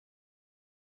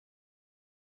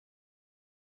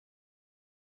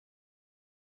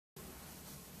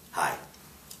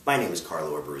My name is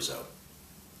Carlo Abbruzzo.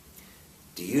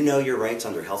 Do you know your rights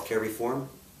under healthcare reform?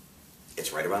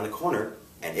 It's right around the corner,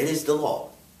 and it is the law.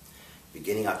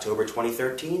 Beginning October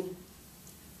 2013,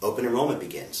 open enrollment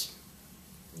begins.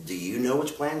 Do you know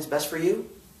which plan is best for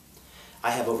you? I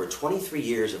have over 23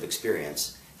 years of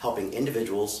experience helping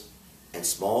individuals and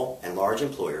small and large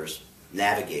employers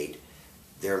navigate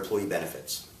their employee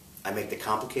benefits. I make the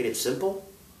complicated simple,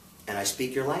 and I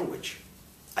speak your language.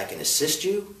 I can assist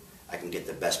you, I can get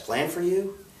the best plan for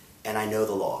you, and I know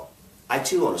the law. I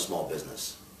too own a small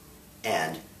business,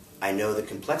 and I know the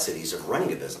complexities of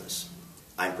running a business.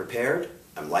 I'm prepared,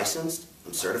 I'm licensed,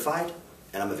 I'm certified,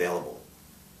 and I'm available.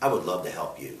 I would love to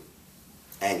help you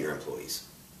and your employees.